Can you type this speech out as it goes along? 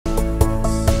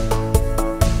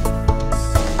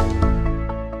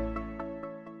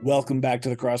Welcome back to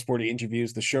the Cross Border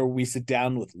Interviews, the show where we sit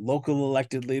down with local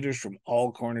elected leaders from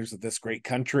all corners of this great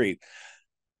country.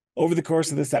 Over the course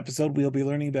of this episode, we'll be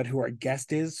learning about who our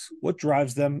guest is, what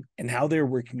drives them, and how they're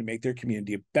working to make their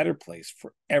community a better place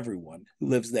for everyone who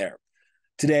lives there.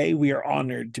 Today, we are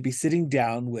honored to be sitting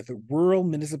down with rural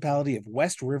municipality of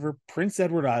West River, Prince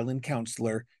Edward Island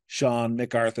Councillor Shaun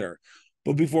MacArthur.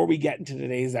 But before we get into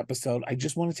today's episode, I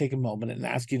just want to take a moment and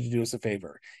ask you to do us a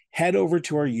favor. Head over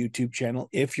to our YouTube channel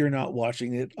if you're not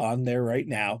watching it on there right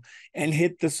now and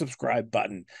hit the subscribe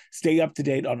button. Stay up to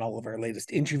date on all of our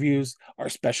latest interviews, our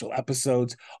special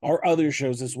episodes, our other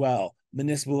shows as well.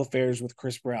 Municipal Affairs with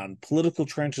Chris Brown, Political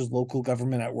Trenches, Local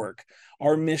Government at Work.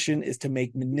 Our mission is to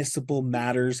make municipal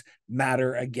matters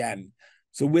matter again.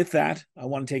 So with that, I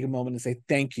want to take a moment and say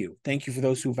thank you. Thank you for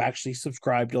those who've actually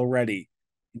subscribed already.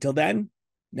 Until then,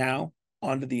 now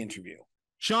on to the interview.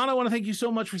 Shaun, I want to thank you so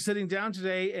much for sitting down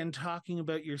today and talking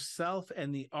about yourself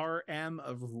and the RM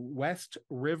of West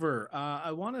River.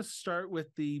 I want to start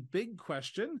with the big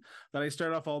question that I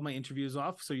start off all my interviews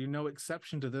off, so you're no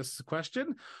exception to this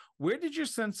question. Where did your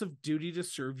sense of duty to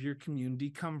serve your community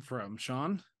come from,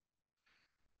 Shaun?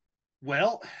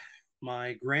 Well,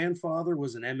 my grandfather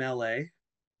was an MLA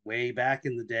way back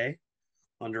in the day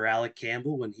under Alec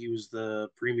Campbell when he was the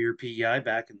premier PEI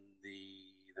back in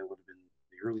that would have been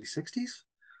the early 60s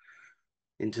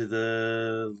into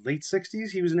the late 60s.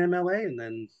 He was an MLA, and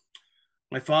then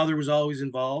my father was always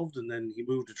involved, and then he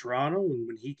moved to Toronto, and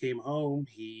when he came home,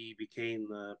 he became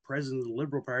the president of the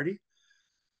Liberal Party.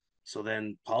 So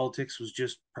then politics was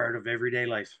just part of everyday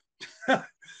life.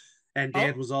 And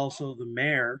Dad was also the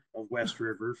mayor of West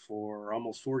River for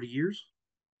almost 40 years.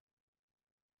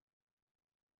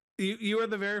 You are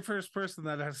the very first person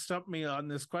that has stumped me on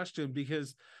this question,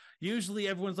 because usually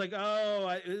everyone's like,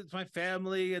 oh, it's my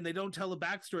family, and they don't tell a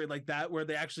backstory like that where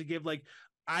they actually give, like,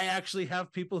 I actually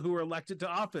have people who are elected to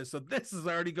office, so this is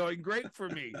already going great for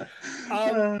me.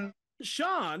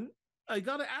 Shaun, I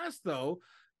gotta ask though,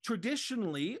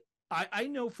 traditionally, I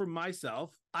know for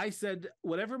myself, I said,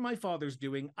 whatever my father's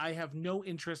doing, I have no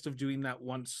interest of doing that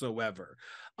whatsoever.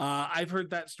 I've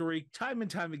heard that story time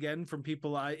and time again from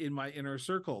people in my inner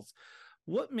circles.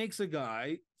 What makes a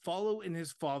guy follow in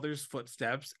his father's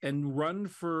footsteps and run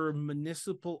for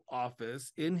municipal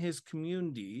office in his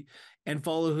community and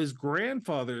follow his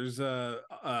grandfather's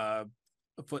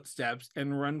footsteps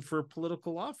and run for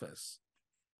political office?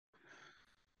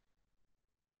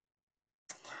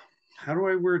 How do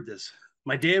I word this?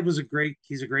 My dad was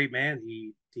he's a great man.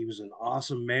 He was an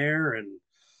awesome mayor, and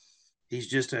he's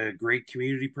just a great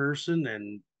community person,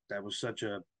 and that was such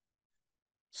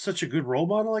a good role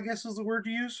model, I guess is the word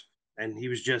to use. And he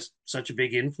was just such a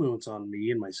big influence on me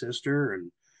and my sister,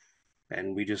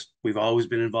 and we've always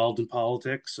been involved in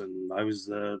politics. And I was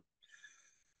the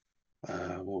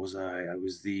what was I? I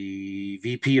was the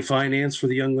VP of finance for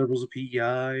the Young Liberals of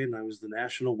PEI, and I was the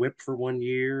national whip for 1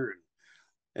 year.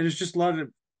 And it's just a lot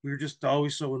of we were just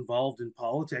always so involved in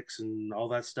politics and all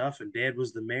that stuff. And Dad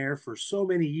was the mayor for so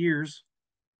many years.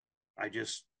 I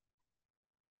just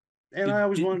and I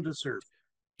always wanted to serve.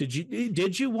 Did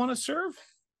you want to serve?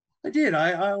 I did.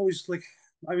 I always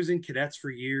I was in cadets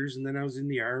for years, and then I was in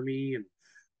the army, and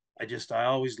I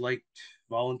always liked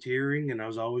volunteering, and I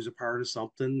was always a part of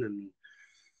something. And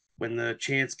when the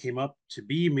chance came up to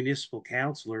be a municipal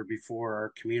councillor before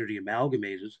our community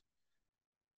amalgamated,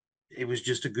 it was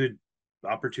just a good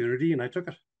opportunity, and I took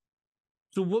it.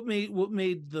 So what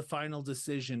made the final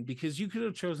decision? Because you could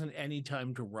have chosen any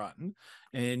time to run,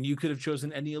 and you could have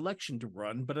chosen any election to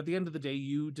run, but at the end of the day,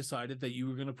 you decided that you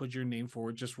were going to put your name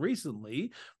forward just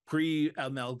recently,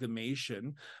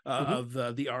 pre-amalgamation of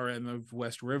the RM of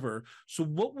West River. So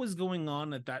what was going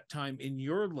on at that time in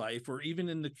your life, or even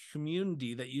in the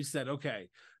community, that you said, okay,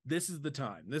 this is the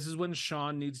time. This is when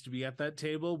Shaun needs to be at that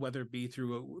table, whether it be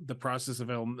through the process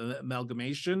of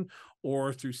amalgamation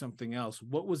or through something else.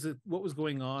 What was it? What was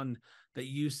going on that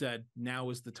you said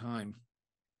now is the time?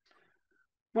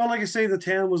 Well, like I say, the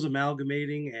town was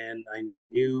amalgamating, and I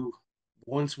knew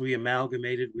once we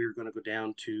amalgamated, we were going to go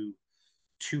down to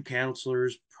two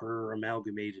councillors per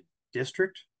amalgamated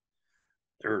district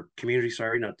or community.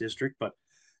 Sorry, not district, but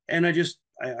and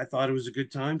I thought it was a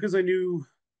good time because I knew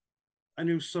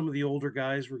some of the older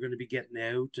guys were going to be getting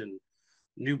out, and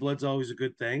new blood's always a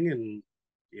good thing. And,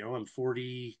 I'm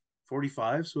 40,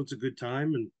 45, so it's a good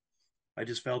time. And I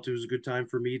just felt it was a good time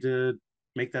for me to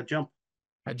make that jump.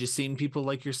 Had you seen people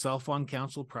like yourself on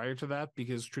council prior to that?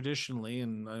 Because traditionally,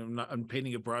 and I'm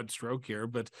painting a broad stroke here,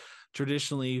 but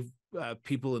traditionally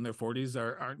people in their 40s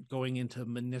aren't going into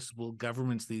municipal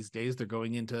governments these days. They're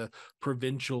going into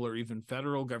provincial or even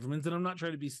federal governments. And I'm not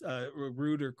trying to be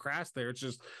rude or crass there.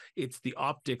 It's the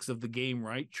optics of the game,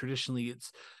 right? Traditionally,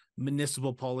 it's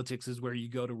municipal politics is where you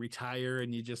go to retire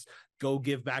and you just go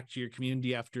give back to your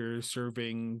community after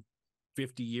serving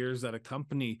 50 years at a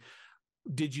company.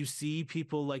 Did you see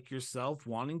people like yourself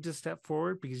wanting to step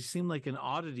forward? Because you seem like an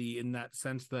oddity in that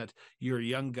sense that you're a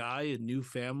young guy, a new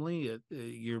family,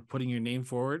 you're putting your name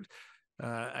forward.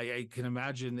 I can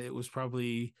imagine it was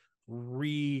probably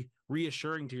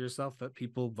reassuring to yourself that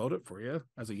people voted for you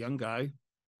as a young guy.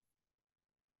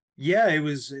 Yeah, it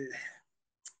was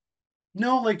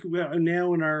no, like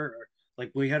now in our,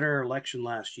 like we had our election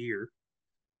last year.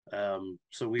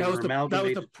 So we were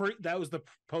amalgamated. That was the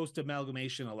post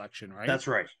amalgamation election, right? That's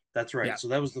right. That's right. Yeah. So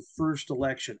that was the first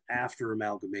election after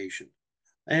amalgamation.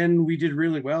 And we did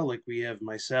really well. Like we have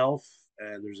myself,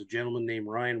 and there's a gentleman named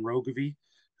Ryan Rogovy,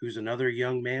 who's another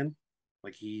young man.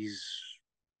 Like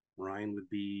Ryan would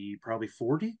be probably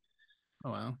 40.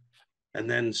 Oh wow. And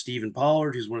then Stephen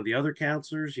Pollard, who's one of the other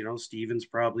counselors. Stephen's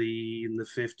probably in the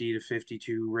 50 to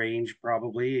 52 range,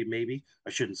 probably, maybe. I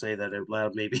shouldn't say that out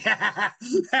loud, maybe.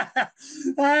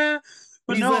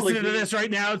 But he's no, listening to this right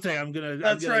now and say, I'm gonna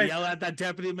right. yell at that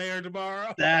deputy mayor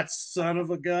tomorrow. That son of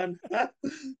a gun.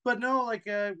 But no, like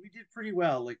we did pretty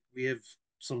well. Like we have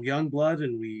some young blood,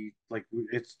 and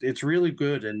it's really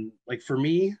good. And like for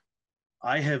me,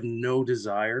 I have no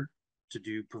desire to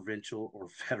do provincial or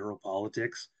federal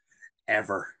politics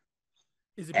ever.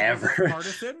 Is it because Ever. it's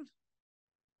partisan?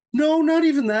 No, not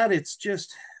even that. It's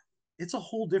a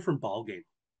whole different ballgame.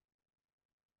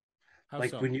 How Like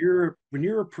so? when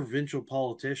you're a provincial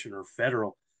politician or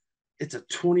federal, it's a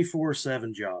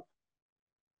 24/7 job,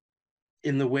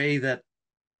 in the way that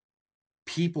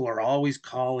people are always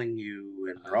calling you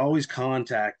and they're always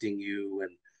contacting you,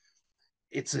 and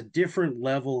it's a different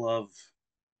level of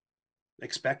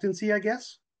expectancy, I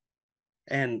guess.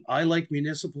 And I like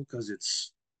municipal because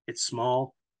it's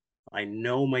small. I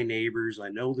know my neighbors, I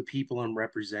know the people I'm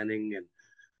representing, and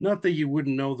not that you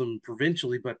wouldn't know them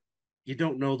provincially, but you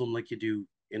don't know them like you do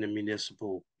in a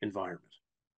municipal environment.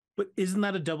 But isn't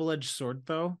that a double-edged sword,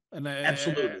 though? And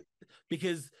Absolutely.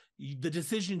 because the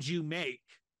decisions you make,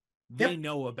 they Yep.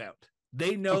 know about.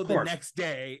 They Of know the course. next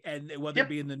day, and whether it Yep.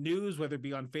 be in the news, whether it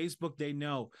be on Facebook, they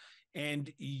know.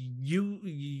 And you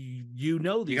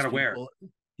know You these got to wear. people.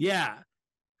 Yeah.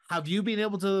 Have you been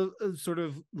able to sort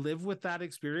of live with that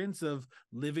experience of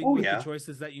living Oh with the yeah.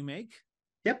 choices that you make?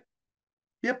 Yep.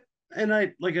 Yep. And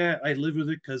I live with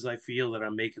it because I feel that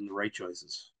I'm making the right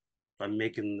choices. I'm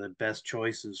making the best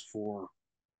choices for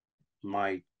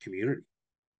my community.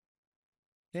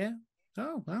 Yeah.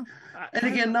 Oh well. And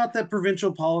again, not that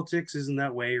provincial politics isn't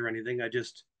that way or anything.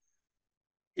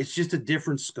 It's just a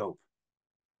different scope.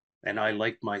 And I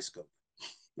like my scope.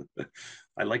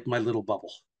 I like my little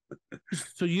bubble.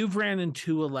 So you've ran in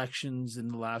two elections in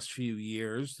the last few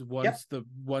years. Yep. One's the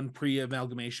one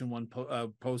pre-amalgamation, one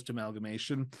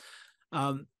post-amalgamation.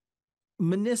 Um,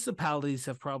 Municipalities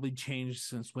have probably changed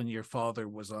since when your father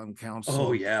was on Oh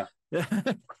council. yeah.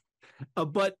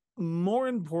 But more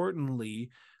importantly,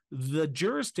 the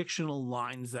jurisdictional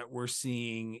lines that we're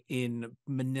seeing in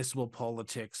municipal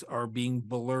politics are being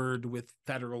blurred with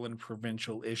federal and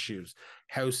provincial issues,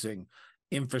 housing,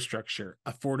 infrastructure,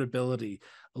 affordability.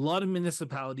 A lot of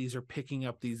municipalities are picking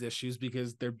up these issues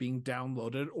because they're being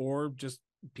downloaded, or just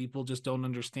people just don't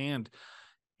understand.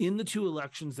 In the two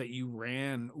elections that you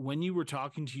ran, when you were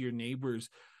talking to your neighbors,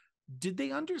 did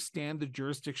they understand the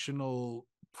jurisdictional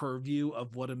purview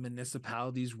of what a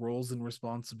municipality's roles and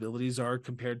responsibilities are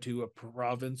compared to a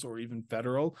province or even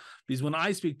federal? Because when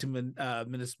I speak to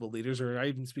municipal leaders, or I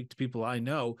even speak to people I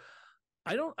know,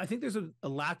 I think there's a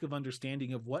lack of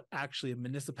understanding of what actually a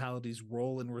municipality's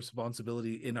role and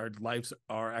responsibility in our lives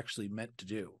are actually meant to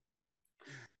do.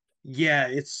 Yeah,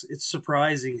 it's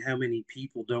surprising how many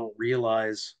people don't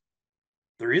realize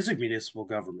there is a municipal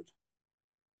government.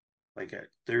 Like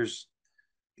there's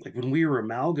like when we were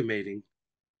amalgamating,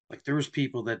 like there was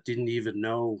people that didn't even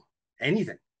know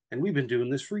anything. And we've been doing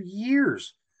this for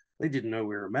years. They didn't know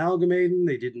we were amalgamating.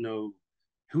 They didn't know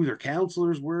who their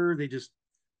counselors were. They just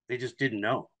didn't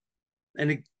know.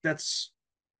 And that's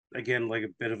again like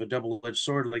a bit of a double-edged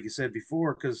sword, like you said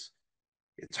before, because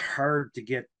it's hard to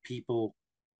get people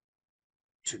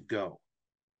to go.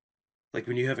 Like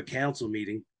when you have a council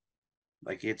meeting,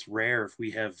 like it's rare if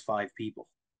we have five people.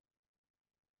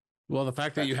 Well, the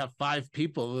fact that you That's have five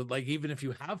people, like even if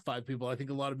you have five people, I think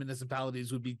a lot of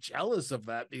municipalities would be jealous of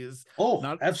that, because oh,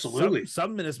 not absolutely.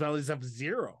 some municipalities have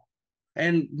zero.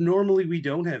 And normally we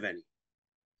don't have any.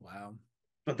 Wow.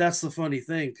 But that's the funny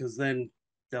thing, because then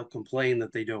they'll complain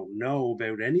that they don't know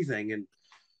about anything. And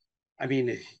I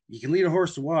mean, you can lead a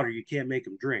horse to water, you can't make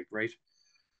him drink, right?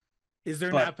 Is there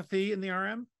an But apathy in the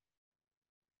RM?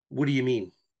 what do you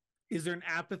mean? Is there an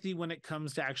apathy when it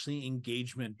comes to actually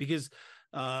engagement? Because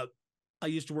I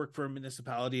used to work for a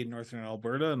municipality in northern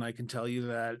Alberta, and I can tell you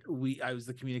that I was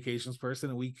the communications person,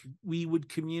 and we would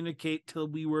communicate till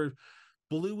we were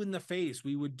blue in the face.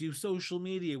 We would do social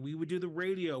media, we would do the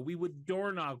radio, we would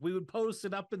door knock, we would post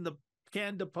it up in the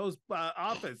Canada Post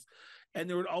office, and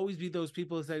there would always be those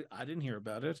people who say, "I didn't hear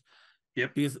about it,"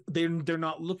 Yep, because they're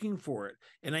not looking for it.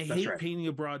 And I that's hate right. painting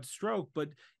a broad stroke, but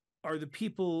are the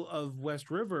people of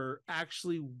West River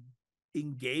actually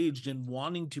engaged and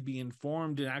wanting to be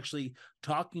informed and actually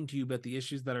talking to you about the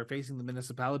issues that are facing the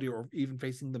municipality or even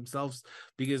facing themselves,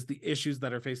 because the issues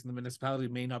that are facing the municipality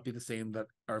may not be the same that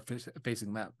are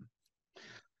facing them?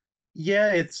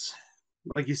 Yeah, it's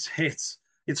like you say,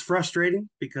 it's frustrating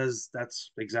because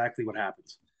that's exactly what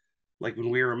happens. Like when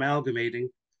we were amalgamating,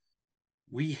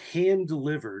 we hand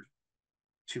delivered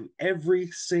to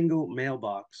every single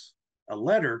mailbox a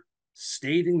letter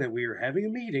stating that we were having a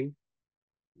meeting,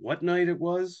 what night it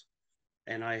was,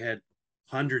 and I had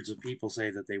hundreds of people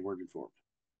say that they weren't informed.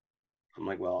 I'm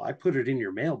like, well, I put it in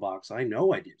your mailbox. I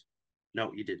know I did.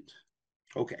 No, you didn't.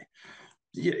 Okay.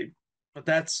 Yeah, but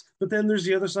then there's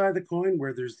the other side of the coin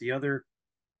where there's the other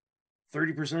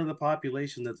 30% of the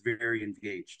population that's very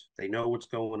engaged. They know what's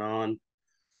going on.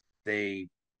 They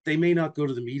they may not go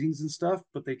to the meetings and stuff,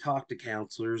 but they talk to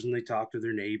counselors and they talk to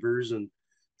their neighbors, and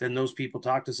then those people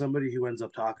talk to somebody who ends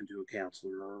up talking to a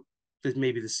counselor or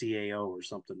maybe the CAO or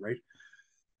something, right?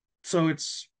 So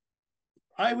it's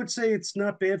I would say it's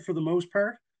not bad for the most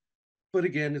part, but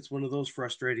again, it's one of those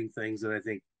frustrating things that I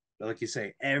think, like you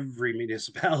say, every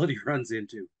municipality runs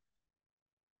into.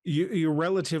 You're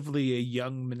relatively a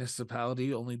young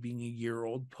municipality, only being a year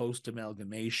old post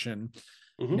amalgamation.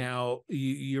 Mm-hmm. Now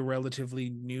you're relatively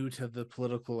new to the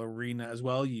political arena as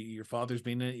well. Your father's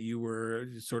been in it. You were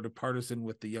sort of partisan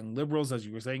with the Young Liberals, as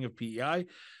you were saying, of PEI.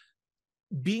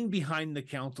 Being behind the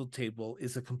council table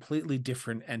is a completely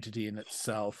different entity in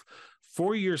itself.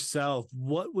 For yourself,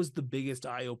 what was the biggest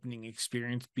eye-opening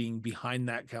experience being behind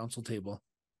that council table?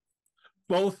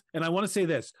 Both, and I want to say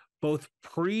this, both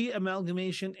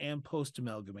pre-amalgamation and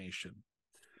post-amalgamation.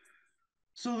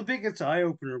 So the biggest eye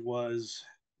opener was,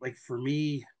 like, for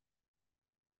me,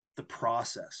 the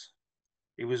process.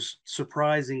 It was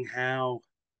surprising how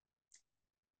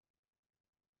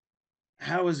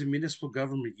as a municipal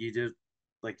government you did,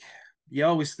 like, you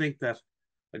always think that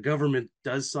a government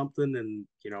does something and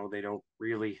they don't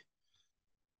really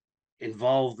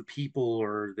involve the people,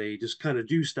 or they just kind of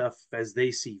do stuff as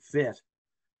they see fit.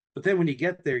 But then when you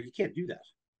get there, you can't do that.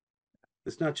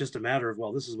 It's not just a matter of,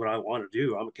 well, this is what I want to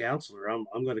do. I'm a counselor. I'm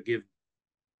going to give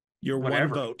Your one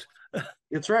whatever. vote.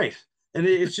 It's right. And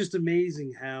it's just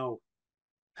amazing how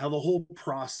the whole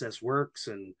process works,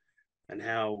 and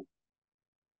how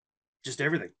just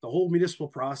everything. The whole municipal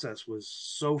process was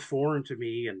so foreign to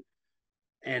me,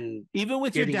 and Even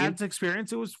with your getting in dad's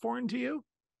experience, it was foreign to you?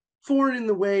 foreign in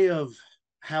the way of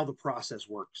how the process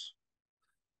works,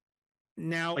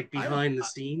 Now, like behind the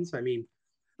scenes. I mean,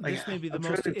 like, this may be the I'm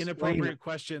trying most to explain it. inappropriate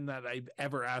question that I've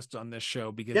ever asked on this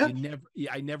show, because Yeah.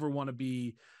 I never want to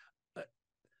be. Uh,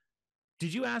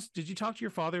 did you talk to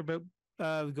your father about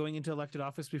going into elected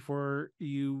office before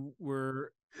you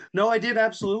were? No, I did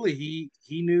absolutely.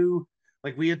 He knew,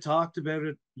 like, we had talked about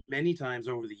it many times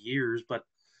over the years, but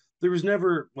there's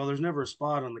never a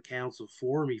spot on the council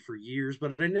for me for years,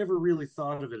 but I never really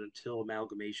thought of it until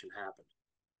amalgamation happened.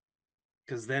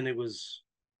 Because then I was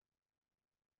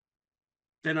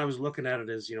looking at it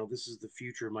as, this is the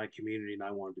future of my community and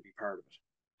I wanted to be part of it.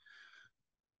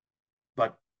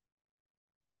 But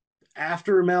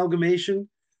after amalgamation,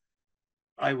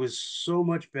 I was so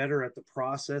much better at the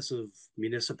process of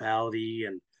municipality,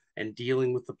 and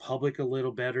dealing with the public a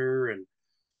little better, and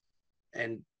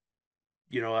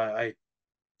I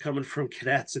coming from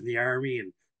cadets in the army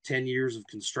and 10 years of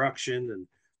construction, and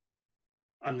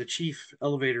I'm the chief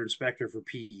elevator inspector for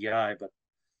PEI, but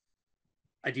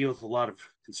I deal with a lot of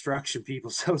construction people,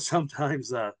 so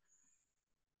sometimes I'm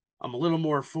a little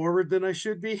more forward than I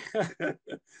should be. Hey,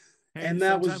 And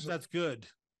that sometimes was that's good.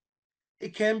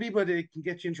 it can be, but it can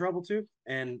get you in trouble too.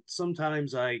 And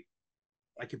sometimes I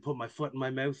can put my foot in my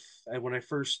mouth when I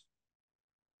first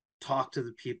talk to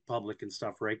the public and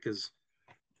stuff, right? Because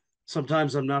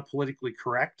sometimes I'm not politically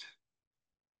correct,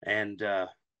 and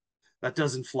that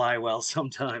doesn't fly well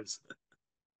sometimes.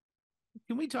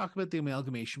 Can we talk about the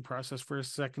amalgamation process for a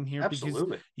second here? Because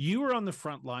Absolutely. you were on the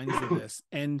front lines of this,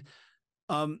 and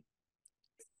um,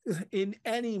 in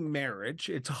any marriage,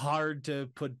 it's hard to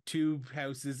put two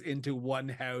houses into one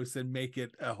house and make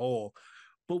it a whole.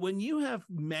 But when you have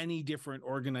many different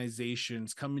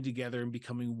organizations coming together and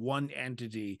becoming one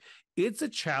entity, it's a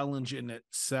challenge in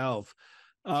itself.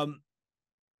 Um,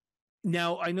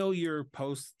 Now, I know you're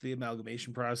post the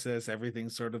amalgamation process, everything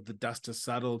sort of the dust has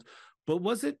settled, but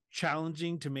was it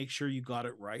challenging to make sure you got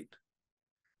it right?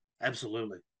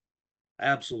 Absolutely,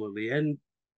 absolutely, and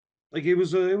like it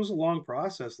was a long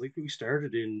process. Like we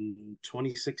started in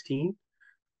 2016,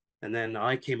 and then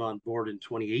I came on board in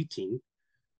 2018,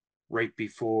 right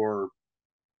before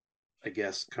I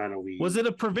guess kind of Was we. it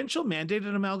a provincial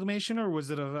mandated amalgamation or was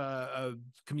it a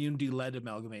community led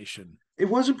amalgamation? It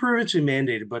wasn't provincially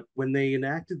mandated, but when they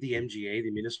enacted the MGA,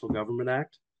 the Municipal Government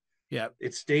Act, Yeah.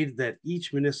 it stated that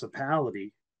each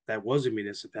municipality that was a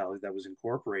municipality that was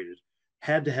incorporated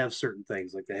had to have certain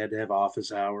things, like they had to have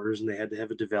office hours and they had to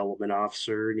have a development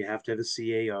officer and you have to have a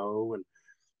CAO,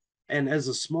 and as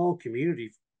a small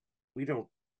community, we don't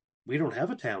we don't have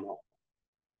a town hall,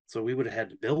 so we would have had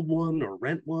to build one or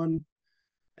rent one,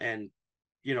 and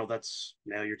that's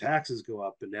now your taxes go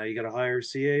up and now you got to hire a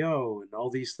CAO and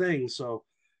all these things. So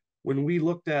when we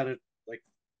looked at it, like,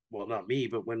 well, not me,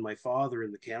 but when my father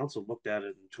and the council looked at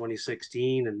it in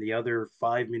 2016 and the other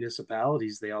five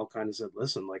municipalities, they all kind of said,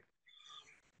 listen, like,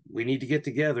 we need to get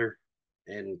together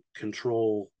and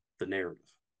control the narrative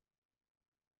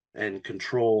and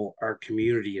control our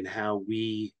community and how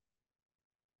we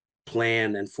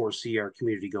plan and foresee our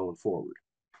community going forward.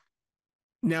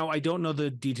 Now, I don't know the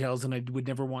details and I would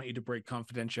never want you to break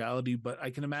confidentiality, but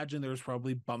I can imagine there's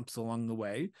probably bumps along the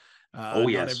way. Oh,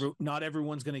 Not yes. not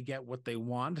everyone's going to get what they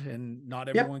want and not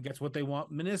Yep. everyone gets what they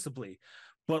want municipally.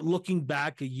 But looking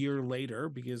back a year later,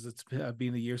 because it's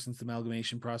been a year since the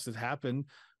amalgamation process happened,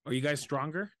 are you guys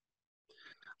stronger?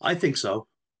 I think so.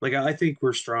 Like, I think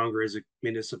we're stronger as a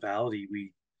municipality.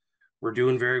 We're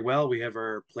doing very well. We have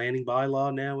our planning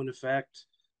bylaw now in effect.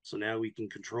 So now we can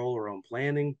control our own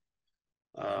planning.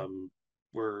 Yeah. Um,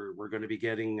 we're going to be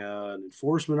getting an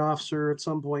enforcement officer at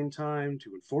some point in time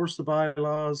to enforce the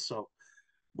bylaws. So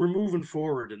we're moving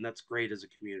forward, and that's great as a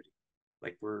community.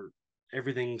 Like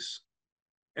everything's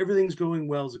everything's going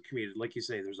well as a community. Like you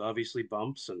say, there's obviously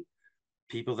bumps and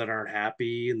people that aren't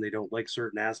happy and they don't like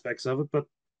certain aspects of it, but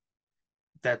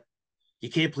that you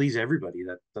can't please everybody.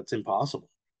 That's impossible.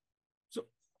 So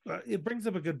it brings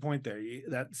up a good point there.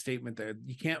 That statement there,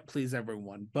 you can't please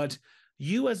everyone, but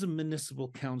you as a municipal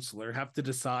councillor have to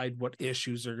decide what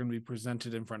issues are going to be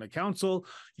presented in front of council.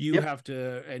 You Yep, have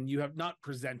to, and you have not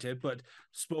presented, but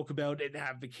spoke about and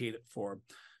advocated for.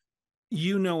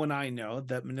 You know, and I know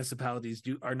that municipalities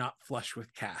are not flush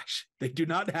with cash. They do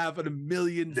not have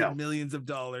millions and no, millions of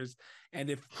dollars. And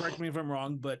if correct me if I'm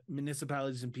wrong, but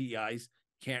municipalities and PEIs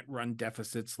can't run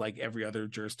deficits like every other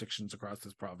jurisdictions across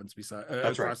this province, that's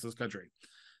right. across this country.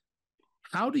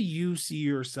 How do you see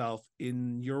yourself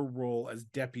in your role as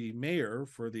deputy mayor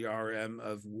for the RM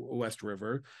of West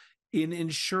River in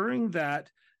ensuring that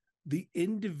the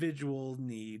individual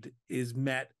need is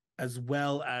met as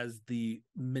well as the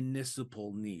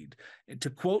municipal need? And to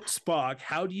quote Spock,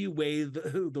 how do you weigh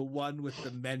the one with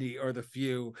the many or the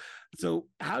few? So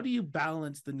how do you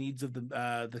balance the needs of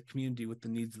the community with the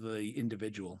needs of the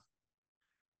individual?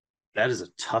 That is a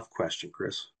tough question,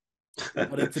 Chris.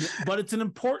 But it's an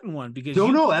important one because No,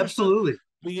 you no, put yourself absolutely,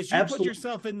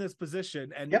 absolutely. in this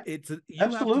position and Yep, you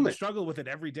have to absolutely. struggle with it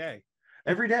every day.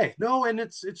 Every day. No, and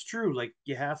it's true. Like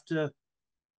you have to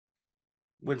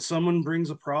when someone brings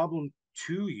a problem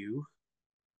to you,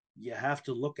 you have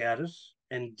to look at it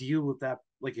and deal with that.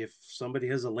 Like if somebody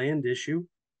has a land issue,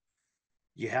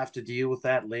 you have to deal with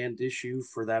that land issue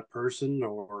for that person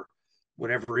or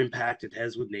whatever impact it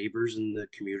has with neighbors and the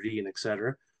community and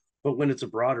etc. But when it's a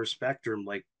broader spectrum,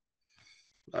 like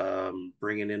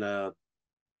bringing in a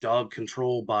dog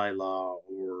control bylaw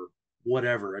or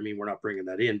whatever, I mean, we're not bringing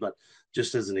that in, but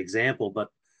just as an example, but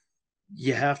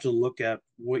you have to look at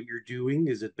what you're doing.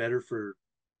 Is it better for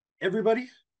everybody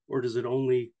or does it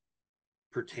only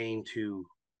pertain to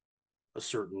a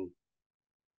certain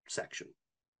section?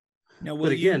 Now, But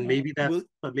will again, you maybe that will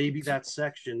but maybe that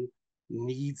section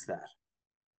needs that.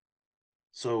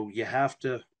 So you have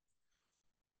to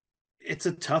it's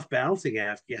a tough balancing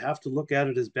act. You have to look at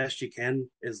it as best you can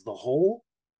as the whole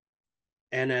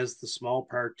and as the small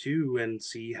part too and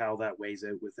see how that weighs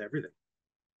out with everything.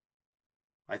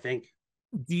 I think.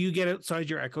 do you get outside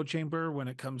your echo chamber when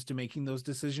it comes to making those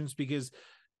decisions? Because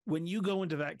when you go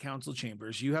into that council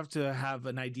chambers, you have to have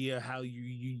an idea how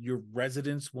your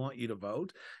residents want you to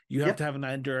vote. You have Yep. to have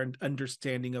an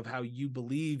understanding of how you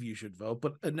believe you should vote,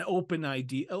 but an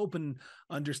open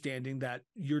understanding that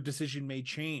your decision may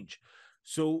change.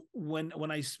 So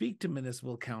when I speak to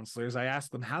municipal councillors, I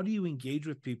ask them, how do you engage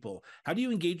with people? How do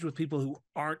you engage with people who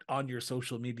aren't on your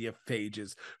social media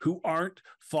pages, who aren't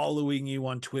following you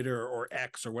on Twitter or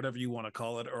X or whatever you want to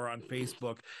call it, or on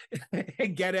Facebook?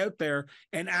 Get out there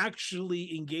and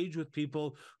actually engage with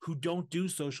people who don't do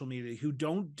social media, who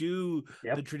don't do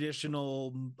the Yep.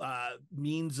 traditional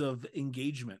means of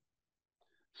engagement.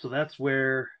 So that's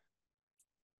where,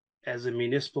 as a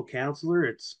municipal councillor,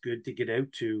 it's good to get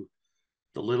out to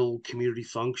the little community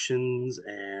functions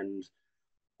and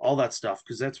all that stuff,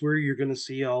 because that's where you're going to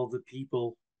see all the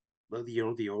people,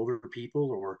 the older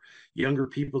people or younger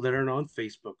people that aren't on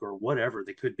Facebook or whatever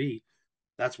they could be.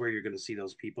 That's where you're going to see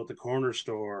those people at the corner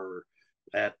store or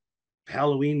at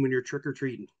Halloween when you're trick or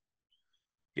treating.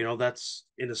 That's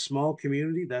in a small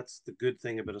community. That's the good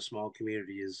thing about a small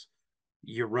community is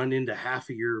you run into half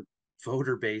of your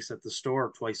voter base at the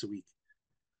store twice a week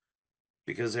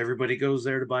because everybody goes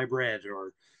there to buy bread,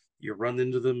 or you run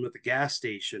into them at the gas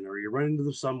station, or you run into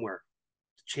them somewhere.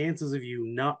 The chances of you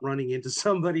not running into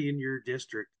somebody in your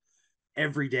district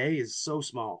every day is so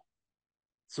small.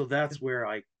 So that's where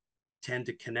I tend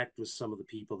to connect with some of the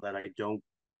people that I don't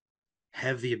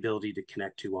have the ability to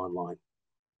connect to online.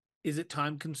 Is it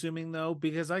time consuming though?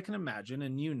 Because I can imagine,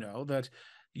 and you know, that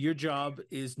your job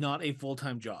is not a full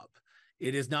time job.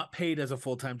 It is not paid as a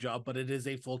full time job, but it is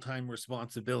a full time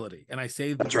responsibility. And I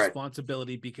say the That's right.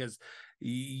 responsibility because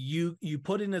you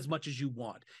put in as much as you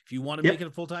want. If you want to make Yep. it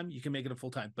a full time, you can make it a full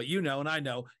time. But you know, and I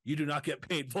know, you do not get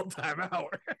paid full time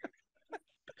hour.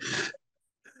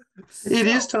 It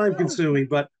is So time consuming,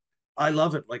 but I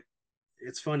love it. Like,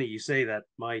 it's funny you say that.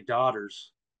 My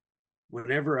daughters,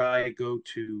 whenever I go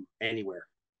to anywhere,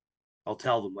 I'll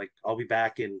tell them, like, I'll be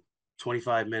back in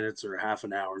 25 minutes or half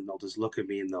an hour, and they'll just look at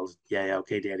me and they'll, yeah, yeah,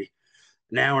 okay, daddy.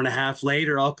 An hour and a half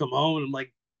later, I'll come home and I'm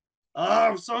like, oh,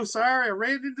 I'm so sorry. I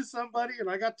ran into somebody and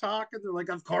I got talking. They're like,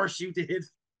 of course you did.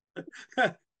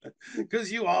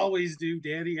 Because you always do,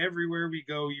 Daddy. Everywhere we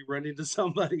go, you run into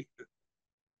somebody.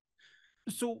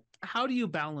 So, how do you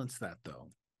balance that though?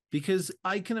 Because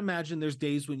I can imagine there's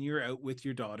days when you're out with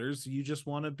your daughters, you just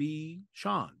want to be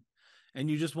Sean and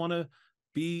you just want to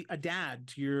be a dad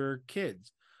to your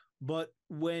kids. But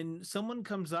when someone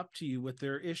comes up to you with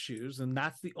their issues and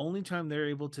that's the only time they're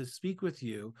able to speak with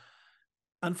you,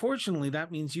 unfortunately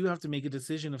that means you have to make a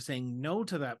decision of saying no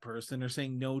to that person or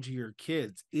saying no to your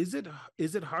kids. Is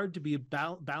it hard to be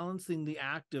balancing the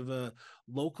act of a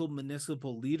local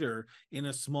municipal leader in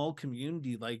a small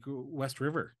community like West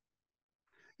River?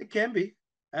 It can be,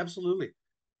 absolutely.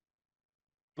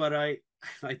 But I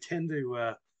tend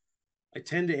to,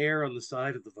 err on the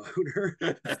side of the voter.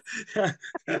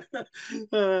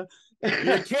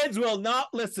 Your kids will not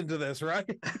listen to this, right?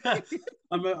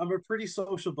 I'm a pretty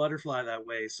social butterfly that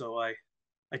way, so I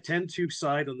tend to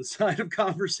side on the side of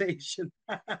conversation.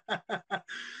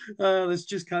 That's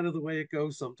just kind of the way it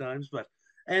goes sometimes.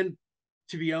 And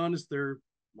to be honest,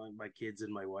 my kids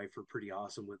and my wife are pretty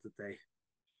awesome with it.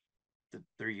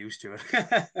 They're used to it.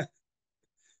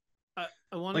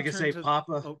 I want to Like I turn say, to.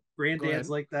 Papa, Oh, go granddad's ahead.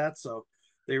 like that, so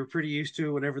they were pretty used to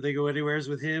it whenever they go anywheres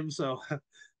with him. So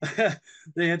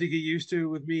they had to get used to it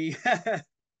with me.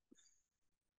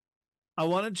 I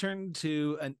want to turn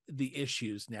to the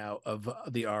issues now of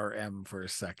the RM for a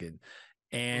second.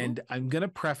 Mhm. And I'm going to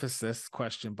preface this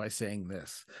question by saying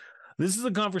this. This is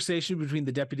a conversation between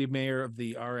the deputy mayor of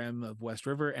the RM of West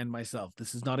River and myself.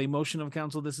 This is not a motion of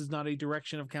council. This is not a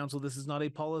direction of council. This is not a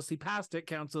policy passed at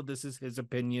council. This is his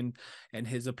opinion and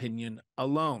his opinion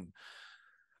alone.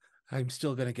 I'm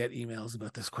still going to get emails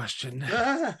about this question.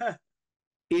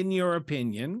 In your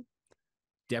opinion,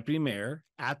 Deputy Mayor,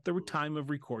 at the time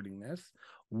of recording this,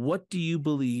 what do you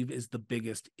believe is the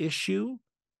biggest issue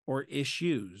or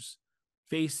issues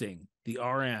facing the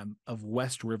RM of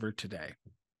West River today?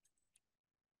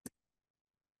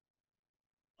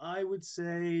 I would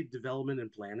say development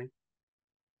and planning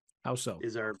How so?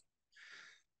 is our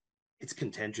it's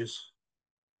contentious.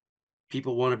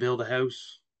 People want to build a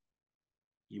house.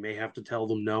 You may have to tell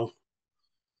them no.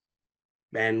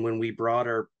 And when we brought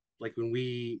our like when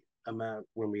we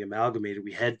amalgamated,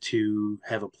 we had to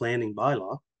have a planning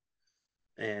bylaw.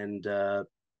 And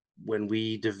when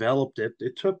we developed it,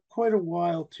 it took quite a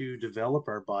while to develop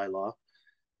our bylaw.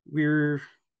 We're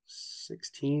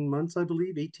 16 months, I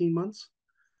believe, 18 months.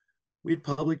 We had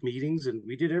public meetings and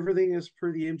we did everything as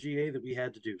per the MGA that we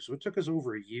had to do. So it took us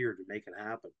over a year to make it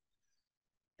happen.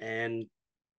 And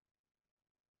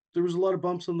there was a lot of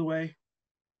bumps on the way,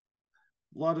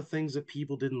 a lot of things that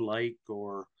people didn't like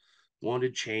or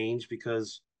wanted change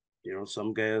because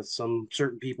some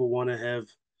certain people want to have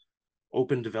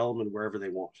open development wherever they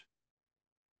want.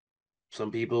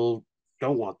 Some people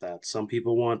don't want that. Some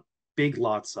people want big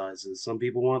lot sizes. Some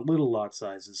people want little lot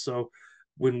sizes. So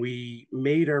when we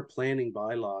made our planning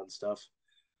bylaw and stuff,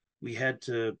 we had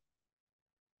to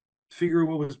figure out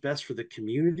what was best for the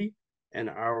community and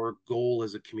our goal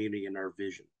as a community and our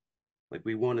vision. Like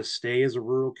we want to stay as a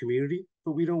rural community,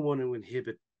 but we don't want to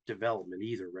inhibit development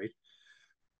either, right?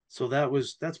 So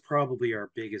that's probably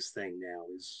our biggest thing now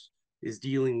is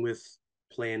dealing with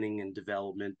planning and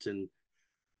development. And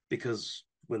because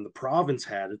when the province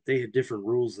had it, they had different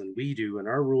rules than we do, and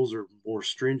our rules are more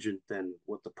stringent than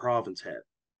what the province had,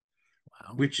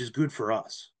 Wow. which is good for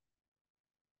us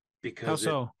How because it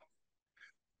so?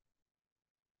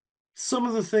 some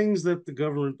of the things that the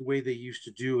government, the way they used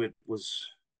to do it, was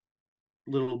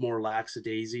a little more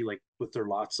lackadaisy, like with their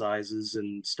lot sizes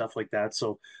and stuff like that.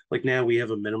 So like now we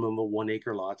have a minimum of 1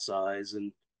 acre lot size,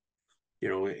 and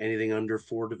anything under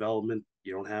 4 development,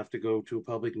 you don't have to go to a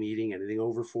public meeting. Anything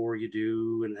over 4, you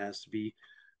do, and it has to be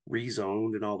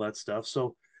rezoned and all that stuff.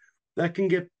 So that can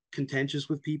get contentious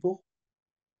with people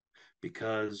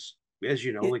because, as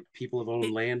you know, It, like people have owned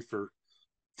it land for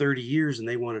 30 years and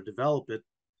they want to develop it.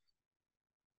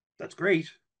 That's great.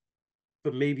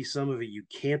 But maybe some of it you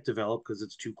can't develop because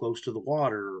it's too close to the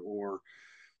water, or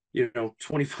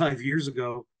 25 years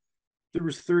ago there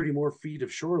was 30 more feet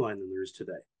of shoreline than there is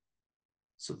today,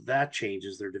 so that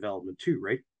changes their development too,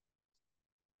 right?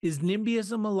 is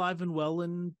NIMBYism alive and well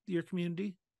in your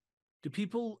community? Do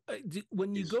people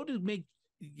when you Is go to make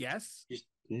yes? just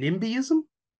NIMBYism?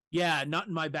 Yeah, not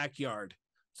in my backyard.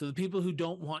 So the people who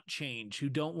don't want change, who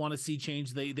don't want to see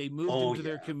change, they moved Oh into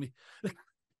their yeah. community.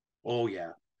 Oh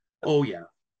yeah. Oh yeah.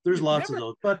 There's lots of Never.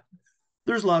 those, but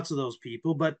there's lots of those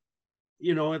people. But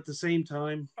at the same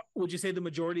time, Would you say the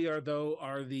majority are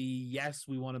the yes,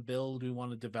 we want to build, we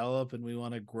want to develop, and we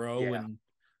want to grow yeah, and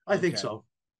I think okay. so.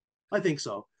 I think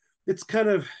so. It's kind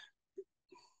of,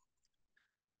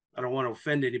 I don't want to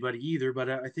offend anybody either, but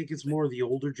I think it's more the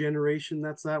older generation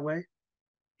that's that way.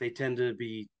 They tend to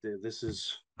be this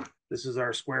is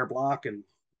our square block, and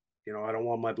I don't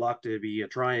want my block to be a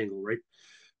triangle, right?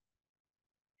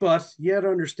 But you have to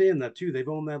understand that too. They've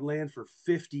owned that land for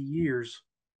 50 years.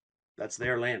 That's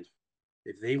their land.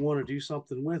 If they want to do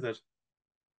something with it,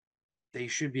 they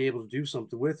should be able to do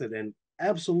something with it. And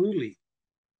absolutely,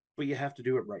 but you have to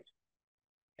do it right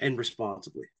and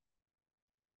responsibly.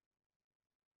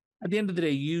 At the end of the day,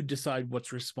 you decide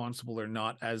what's responsible or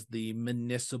not as the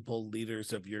municipal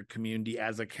leaders of your community.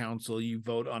 As a council, you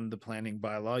vote on the planning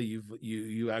bylaw.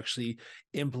 You actually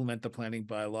implement the planning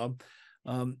bylaw.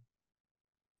 Um,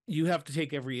 you have to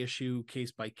take every issue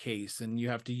case by case, and you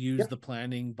have to use Yep, the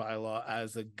planning bylaw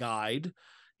as a guide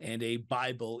and a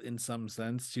Bible in some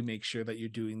sense to make sure that you're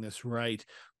doing this right.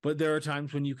 But there are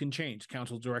times when you can change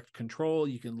council direct control.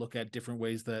 You can look at different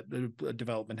ways that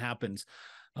development happens.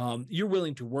 You're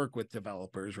willing to work with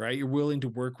developers, right? You're willing to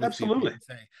work with people absolutely. and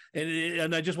say,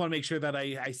 and I just want to make sure that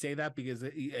I say that because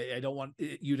I don't want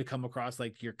you to come across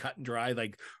like you're cut and dry,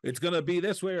 like it's going to be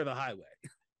this way or the highway.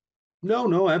 No,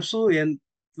 no, absolutely. And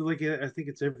like I think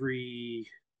it's every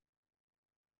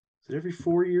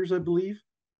 4 years, I believe,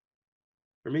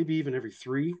 or maybe even every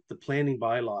 3. The planning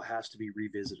bylaw has to be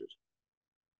revisited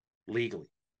legally.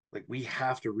 Like we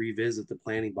have to revisit the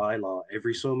planning bylaw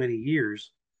every so many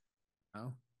years,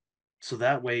 Oh. so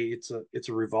that way it's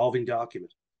a revolving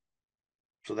document.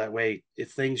 So that way,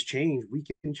 if things change, we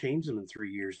can change them in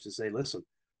 3 years to say, listen,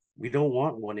 we don't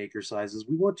want 1 acre sizes,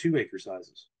 we want 2 acre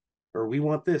sizes, or we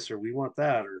want this, or we want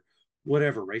that, or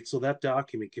whatever, right? So that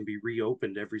document can be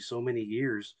reopened every so many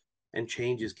years and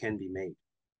changes can be made,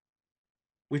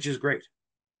 which is great,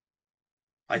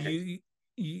 I think.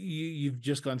 You've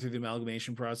just gone through the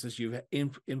amalgamation process. You've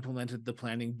implemented the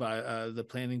planning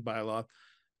bylaw.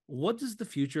 What does the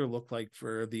future look like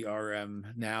for the RM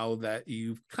now that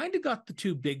you've kind of got the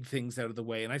two big things out of the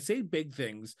way? And I say big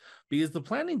things because the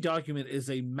planning document is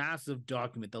a massive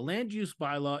document. The land use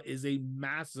bylaw is a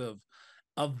massive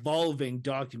evolving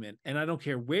document. And I don't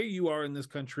care where you are in this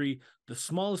country, the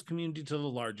smallest community to the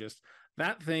largest,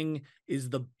 that thing is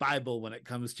the Bible when it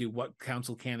comes to what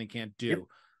council can and can't Yep. do.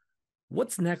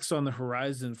 What's next on the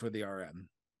horizon for the RM?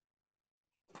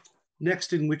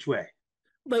 Next, in which way?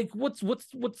 like what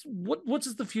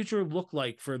does the future look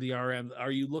like for the RM?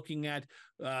 Are you looking at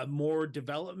more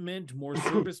development, more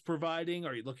service providing?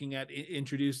 Are you looking at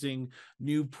introducing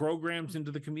new programs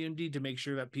into the community to make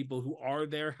sure that people who are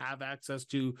there have access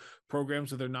to programs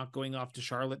so they're not going off to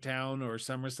Charlottetown or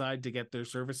Summerside to get their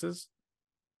services?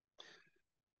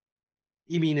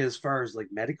 You mean as far as like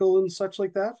medical and such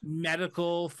like that?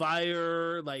 Medical,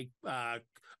 fire, like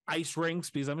ice rinks,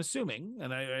 because I'm assuming,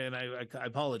 and I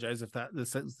apologize if that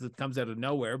comes out of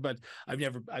nowhere, but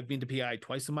I've been to PI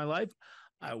twice in my life.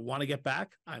 I want to get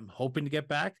back. I'm hoping to get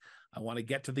back. I want to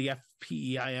get to the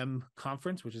FPEIM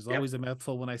conference, which is Yep, always a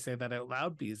mouthful when I say that out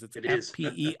loud because it's it is.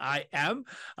 FPEIM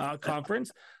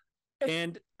conference.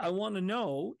 And I want to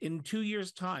know in 2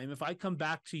 years' time, if I come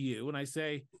back to you and I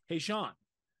say, hey, Shaun,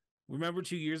 remember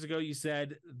 2 years ago you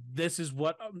said this is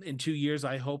what in 2 years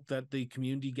I hope that the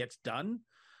community gets done.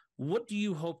 What do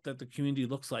you hope that the community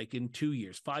looks like in 2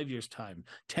 years, 5 years time,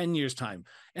 10 years time?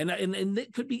 And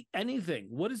it could be anything.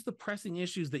 What is the pressing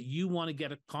issues that you want to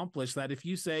get accomplished that if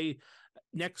you say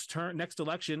next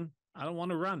election, I don't want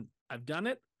to run. I've done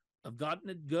it. I've gotten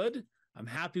it good. I'm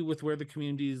happy with where the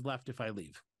community is left if I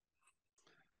leave.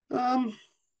 um,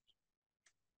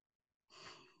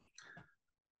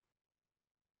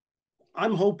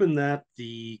 I'm hoping that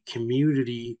the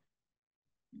community,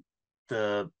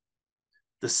 the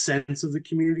the sense of the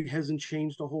community hasn't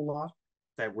changed a whole lot.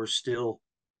 That we're still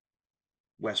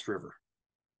West River.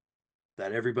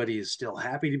 That everybody is still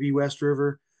happy to be West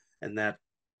River, and that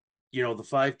the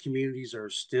five communities are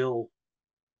still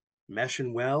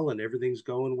meshing well, and everything's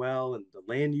going well, and the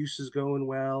land use is going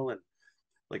well, and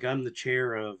like I'm the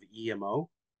chair of EMO,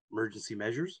 emergency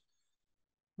measures,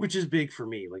 which is big for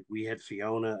me. Like we had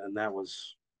Fiona, and that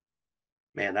was,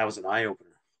 man, that was an eye opener.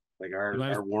 Like our Do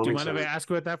you warming mind if I center. ask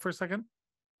about that for a second?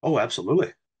 Oh,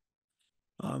 absolutely.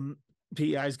 Um,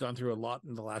 PEI's gone through a lot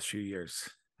in the last few years.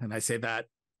 And I say that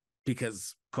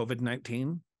because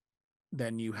COVID-19,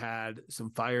 then you had some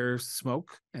fire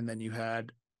smoke, and then you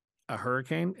had a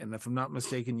hurricane. And if I'm not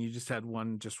mistaken, you just had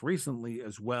one just recently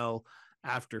as well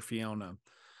after Fiona.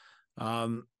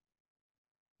 Um,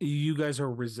 you guys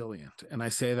are resilient. And I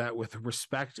say that with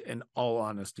respect and all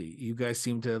honesty. You guys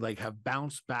seem to like have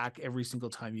bounced back every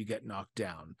single time you get knocked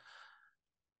down.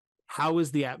 How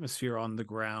is the atmosphere on the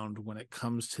ground when it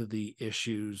comes to the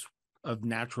issues of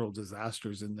natural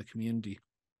disasters in the community?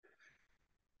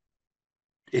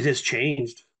 It has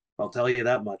changed. I'll tell you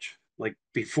that much. Like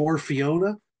before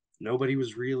Fiona, nobody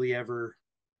was really ever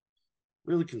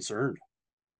really concerned.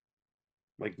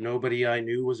 Like nobody I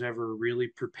knew was ever really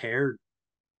prepared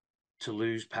to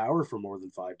lose power for more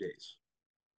than 5 days,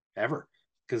 ever.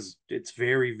 Because it's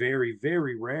very, very,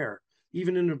 very rare,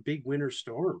 even in a big winter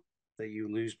storm, that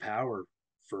you lose power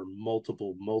for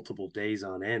multiple, multiple days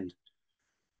on end.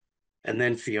 And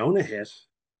then Fiona hit,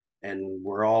 and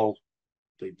we're all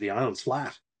the island's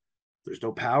flat. There's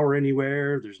no power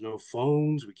anywhere. There's no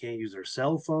phones. We can't use our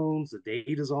cell phones. The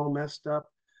data's all messed up.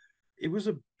 It was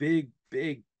a big,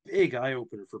 big, big eye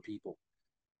opener for people,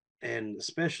 and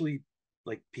especially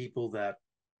like people that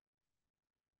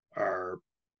are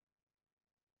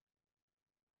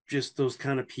just those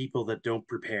kind of people that don't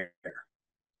prepare.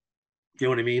 You know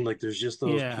what I mean? Like there's just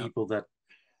those Yeah. people that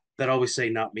always say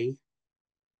not me,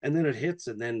 and then it hits,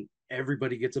 and then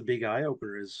everybody gets a big eye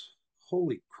opener. Is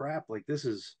holy crap! Like this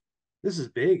is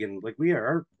big, and like we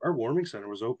are our warming center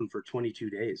was open for 22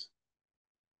 days.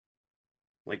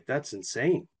 Like that's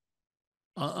insane.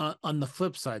 On the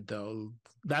flip side, though,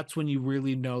 that's when you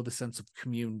really know the sense of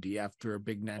community after a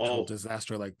big natural Oh,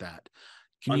 disaster like that.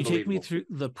 Can you take me unbelievable.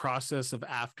 through the process of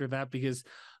after that? Because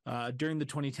during the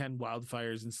 2010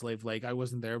 wildfires in Slave Lake, I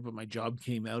wasn't there, but my job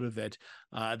came out of it.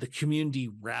 The community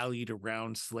rallied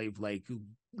around Slave Lake,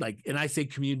 and I say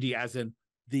community as in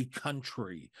the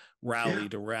country Yeah.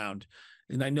 rallied around.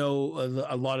 And I know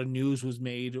a lot of news was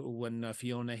made when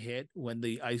Fiona hit, when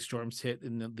the ice storms hit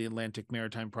in the Atlantic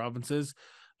Maritime provinces.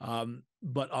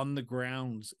 But on the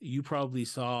grounds, you probably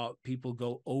saw people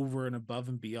go over and above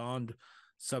and beyond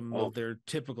some Oh, of their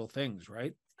typical things,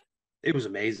 right? it was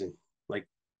amazing. Like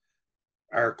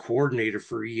our coordinator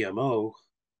for EMO,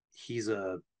 he's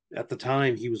a at the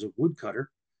time he was a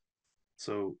woodcutter.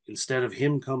 So instead of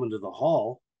him coming to the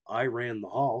hall, I ran the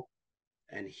hall,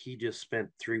 and he just spent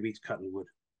 3 weeks cutting wood,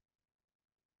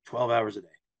 12 hours a day,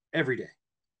 every day,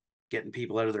 getting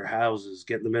people out of their houses,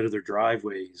 getting them out of their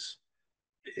driveways.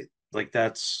 Like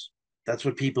that's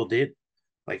what people did.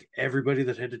 Like everybody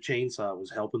that had a chainsaw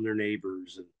was helping their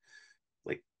neighbors. And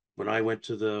like when I went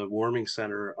to the warming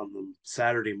center on the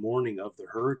Saturday morning of the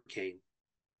hurricane,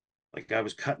 like I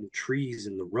was cutting trees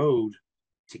in the road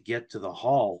to get to the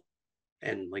hall,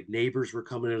 and like neighbors were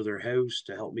coming out of their house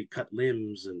to help me cut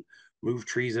limbs and move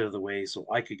trees out of the way so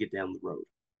I could get down the road.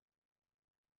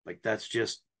 Like that's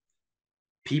just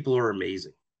people are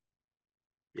amazing.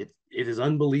 It is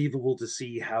unbelievable to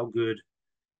see how good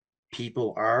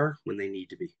people are when they need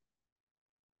to be.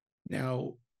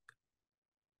 Now,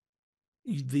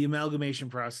 the amalgamation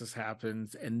process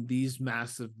happens and these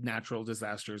massive natural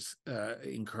disasters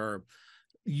incur.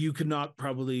 You could not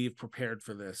probably have prepared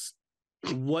for this.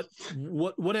 What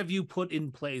have you put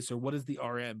in place, or what is the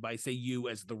RM, by say you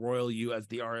as the royal you as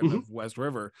the RM Mhm. of West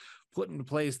River, put into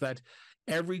place that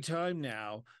every time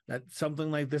now that something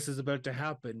like this is about to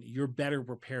happen, you're better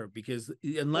prepared? Because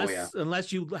Oh yeah.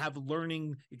 unless you have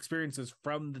learning experiences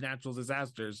from the natural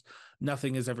disasters,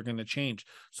 nothing is ever going to change.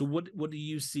 So what do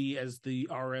you see as the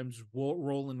RM's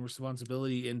role and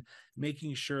responsibility in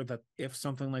making sure that if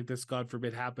something like this, God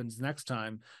forbid, happens next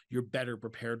time, you're better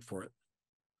prepared for it?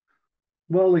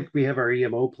 Well, like we have our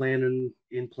EMO plan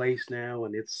in place now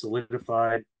and it's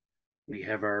solidified. We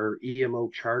have our EMO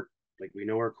chart. Like we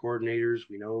know our coordinators,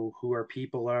 we know who our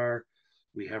people are.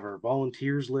 We have our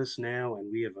volunteers list now,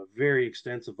 and we have a very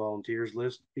extensive volunteers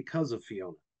list because of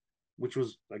Fiona, which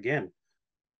was, again,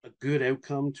 a good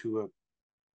outcome to a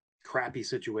crappy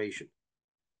situation.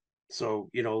 So,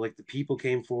 like the people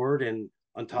came forward, and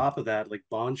on top of that, like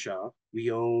Bonshaw, we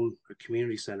own a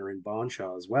community center in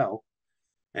Bonshaw as well,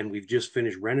 and we've just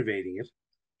finished renovating it.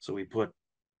 So we put,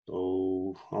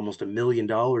 almost $1 million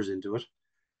into it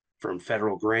from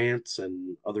federal grants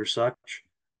and other such.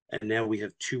 And now we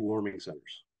have two warming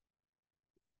centers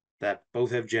that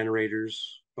both have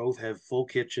generators, both have full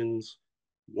kitchens.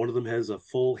 One of them has a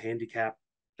full handicap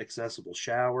accessible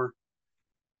shower.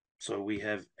 So we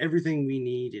have everything we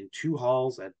need in two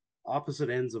halls at opposite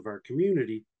ends of our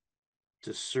community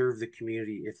to serve the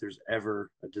community if there's ever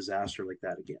a disaster like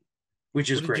that again,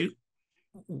 which is What did great. you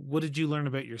what did you learn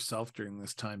about yourself during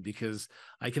this time? Because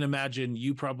I can imagine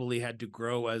you probably had to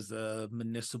grow as a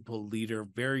municipal leader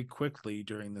very quickly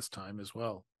during this time as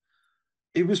well.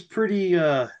 It was pretty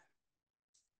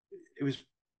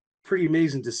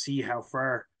amazing to see how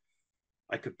far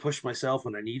I could push myself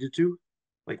when I needed to.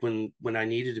 Like when I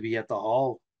needed to be at the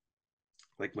hall,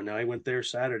 like when I went there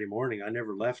Saturday morning, I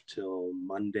never left till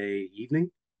Monday evening.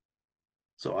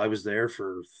 So I was there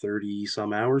for 30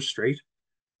 some hours straight.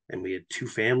 And we had two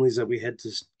families that we had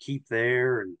to keep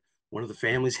there. And one of the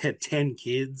families had 10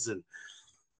 kids and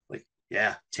like,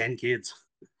 yeah, 10 kids.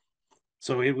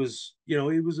 So it was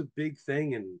a big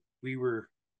thing. And we were,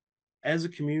 as a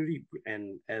community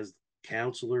and as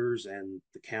counselors and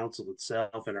the council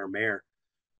itself and our mayor,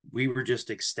 we were just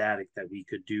ecstatic that we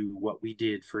could do what we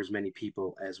did for as many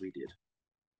people as we did.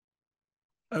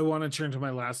 I want to turn to my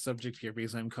last subject here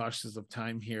because I'm cautious of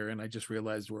time here. And I just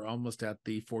realized we're almost at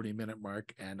the 40-minute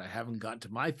mark and I haven't gotten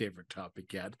to my favorite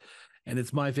topic yet. And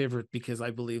it's my favorite because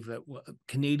I believe that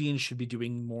Canadians should be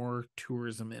doing more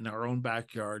tourism in our own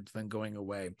backyards than going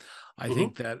away. I Mm-hmm.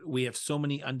 think that we have so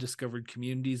many undiscovered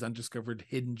communities, undiscovered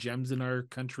hidden gems in our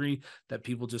country that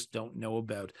people just don't know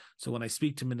about. So when I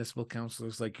speak to municipal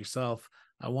councillors like yourself,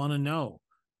 I want to know,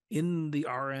 in the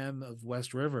RM of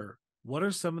West River, what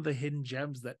are some of the hidden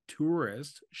gems that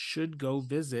tourists should go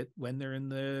visit when they're in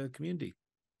the community?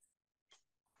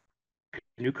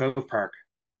 New Cove Park.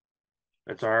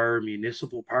 That's our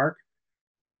municipal park,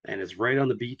 and it's right on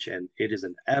the beach, and it is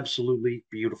an absolutely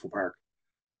beautiful park.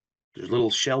 There's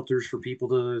little shelters for people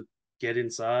to get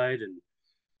inside, and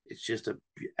it's just a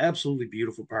absolutely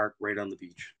beautiful park right on the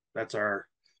beach. That's our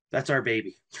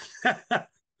baby.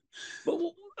 But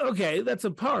okay, that's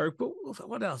a park. But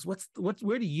what else?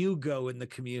 Where do you go in the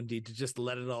community to just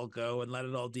let it all go and let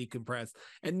it all decompress?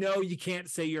 And no, you can't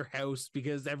say your house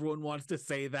because everyone wants to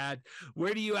say that.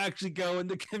 Where do you actually go in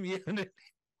the community?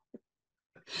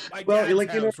 My Well,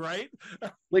 dad's house, right?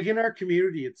 like in our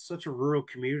community, it's such a rural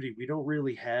community. We don't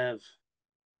really have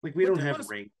like we But don't have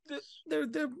rings. We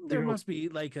there don't. must be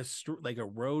like like a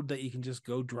road that you can just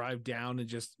go drive down and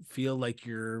just feel like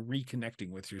you're reconnecting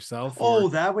with yourself. Oh, Or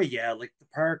that way, yeah. Like the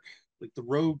park, like the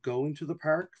road going to the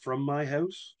park from my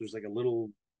house. There's like a little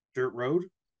dirt road.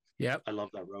 yeah. I love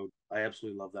that road. I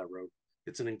absolutely love that road.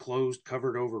 It's an enclosed,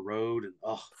 covered over road, and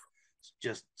it's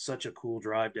just such a cool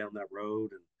drive down that road.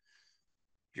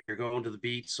 And you're going to the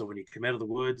beach, so when you come out of the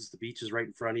woods, the beach is right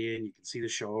in front of you, and you can see the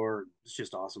shore. It's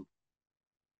just awesome.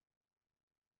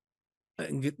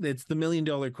 It's the $1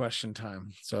 million question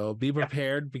time. So be Yep,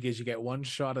 prepared because you get one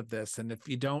shot at this. And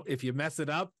if you mess it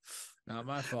up, not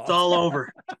my it's fault. all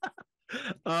over.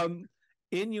 um,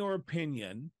 in your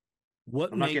opinion,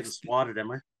 what I'm not getting makes swatted,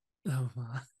 am I?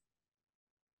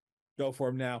 go for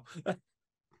him now?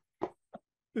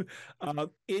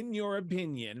 In your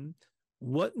opinion,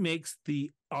 What makes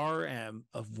the RM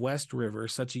of West River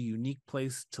such a unique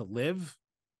place to live,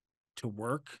 to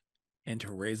work, and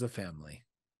to raise a family?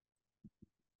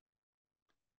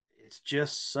 It's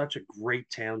just such a great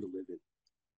town to live in.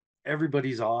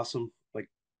 Everybody's awesome. Like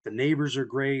the neighbors are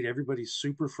great. Everybody's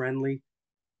super friendly.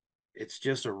 It's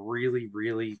just a really,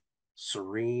 really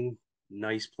serene,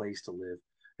 nice place to live.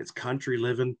 It's country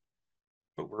living,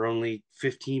 but we're only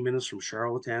 15 minutes from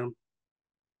Charlottetown.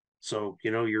 So,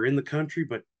 you're in the country,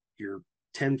 but you're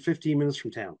 10, 15 minutes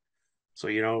from town. So,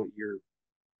 you're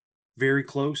very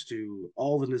close to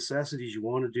all the necessities you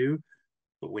want to do.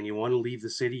 But when you want to leave the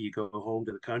city, you go home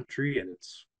to the country and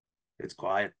it's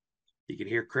quiet. You can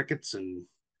hear crickets and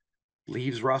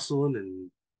leaves rustling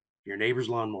and your neighbor's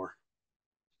lawnmower.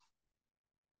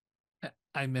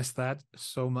 I miss that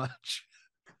so much.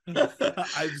 I'm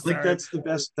Like sorry. that's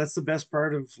the best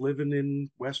part of living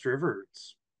in West River.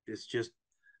 It's just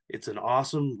it's an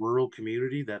awesome rural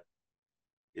community that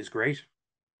is great.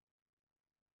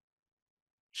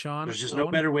 Shaun, There's just I no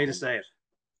want to better way to say it.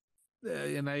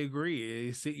 and I agree.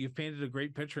 You see, you've painted a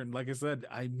great picture, and like I said,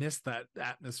 I miss that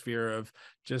atmosphere of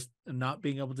just not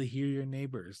being able to hear your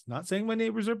neighbors. Not saying my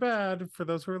neighbors are bad for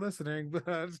those who are listening,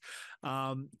 but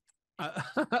um, I,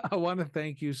 I want to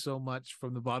thank you so much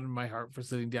from the bottom of my heart for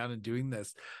sitting down and doing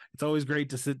this. It's always great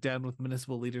to sit down with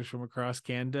municipal leaders from across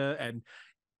Canada, and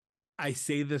I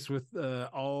say this with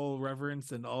all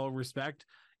reverence and all respect.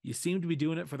 You seem to be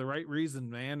doing it for the right reason,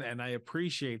 man. And I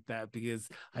appreciate that because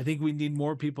I think we need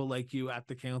more people like you at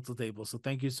the council table. So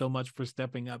thank you so much for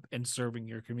stepping up and serving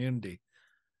your community.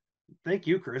 Thank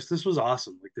you, Chris. This was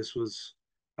awesome.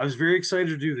 I was very excited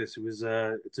to do this. It's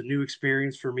a new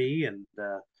experience for me, and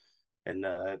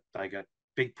I got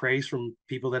big praise from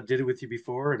people that did it with you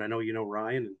before. And I know you know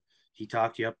Ryan, and he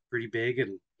talked you up pretty big,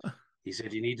 and he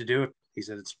said you need to do it. He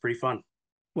said it's pretty fun.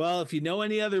 Well, if you know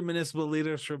any other municipal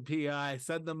leaders from PI,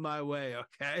 send them my way,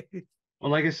 okay?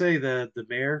 Well, like I say, the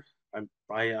mayor,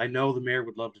 I know the mayor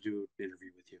would love to do an interview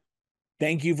with you.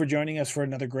 Thank you for joining us for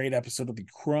another great episode of the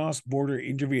Cross Border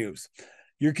Interviews.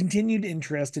 Your continued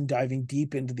interest in diving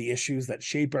deep into the issues that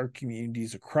shape our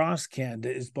communities across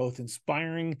Canada is both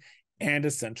inspiring and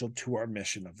essential to our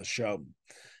mission of the show.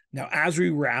 Now, as we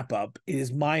wrap up, it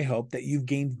is my hope that you've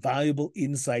gained valuable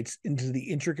insights into the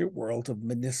intricate world of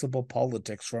municipal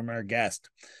politics from our guest.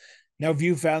 Now, if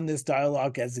you found this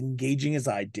dialogue as engaging as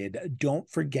I did,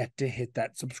 don't forget to hit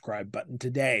that subscribe button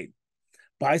today.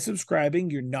 By subscribing,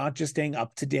 you're not just staying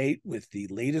up to date with the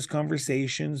latest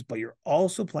conversations, but you're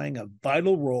also playing a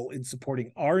vital role in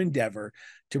supporting our endeavor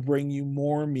to bring you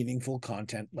more meaningful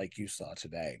content like you saw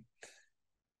today.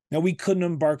 Now, we couldn't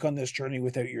embark on this journey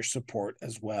without your support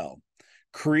as well.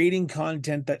 Creating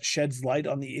content that sheds light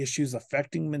on the issues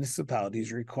affecting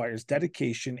municipalities requires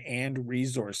dedication and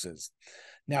resources.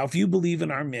 Now, if you believe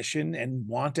in our mission and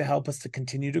want to help us to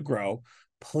continue to grow,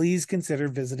 please consider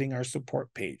visiting our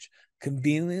support page,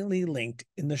 conveniently linked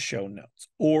in the show notes,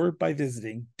 or by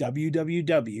visiting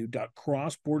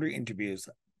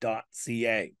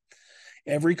www.crossborderinterviews.ca.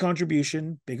 Every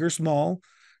contribution, big or small,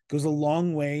 goes a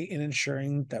long way in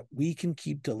ensuring that we can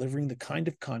keep delivering the kind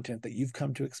of content that you've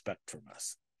come to expect from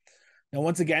us. Now,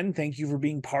 once again, thank you for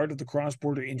being part of the Cross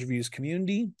Border Interviews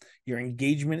community. Your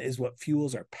engagement is what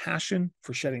fuels our passion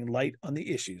for shedding light on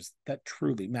the issues that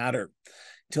truly matter.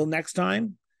 Until next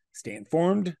time, stay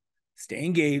informed, stay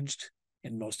engaged,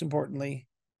 and most importantly,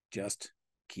 just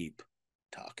keep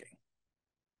talking.